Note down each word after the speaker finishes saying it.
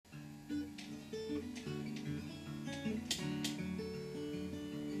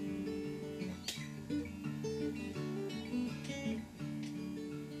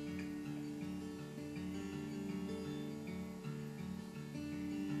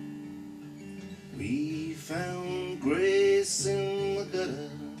We found grace in the gutter,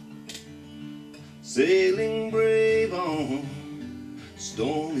 sailing brave on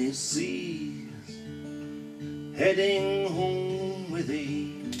stormy seas, heading home with a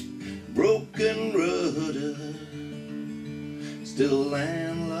broken rudder, still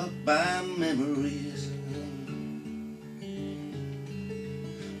landlocked by memories.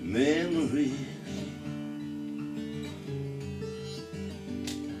 Memories.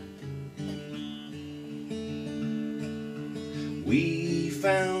 We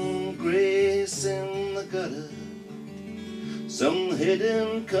found grace in the gutter, some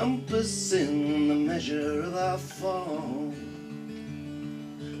hidden compass in the measure of our fall.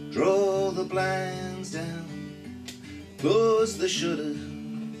 Draw the blinds down, close the shutter,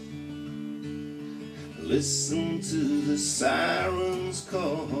 listen to the sirens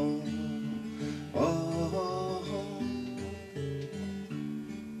call. Oh,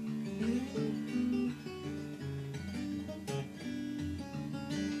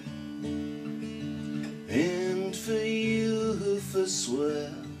 and for you who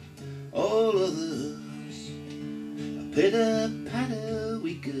forswear all others, a pitter-patter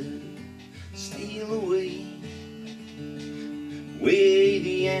we could steal away, weigh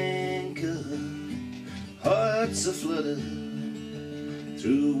the anchor, hearts a-flutter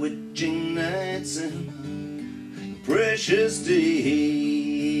through witching nights and precious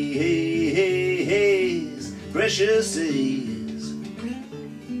days, precious days.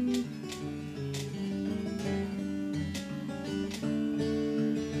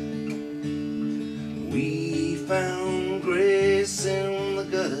 We found grace in the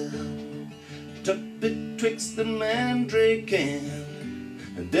gutter, tucked betwixt the mandrake and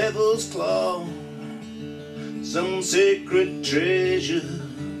the devil's claw. Some sacred treasure,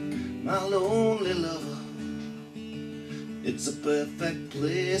 my lonely lover. It's a perfect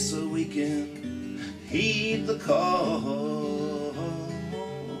place where we can heed the call.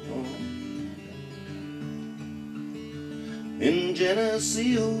 In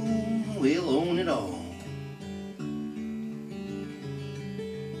Geneseo, we'll own it all.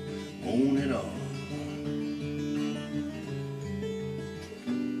 Own it all.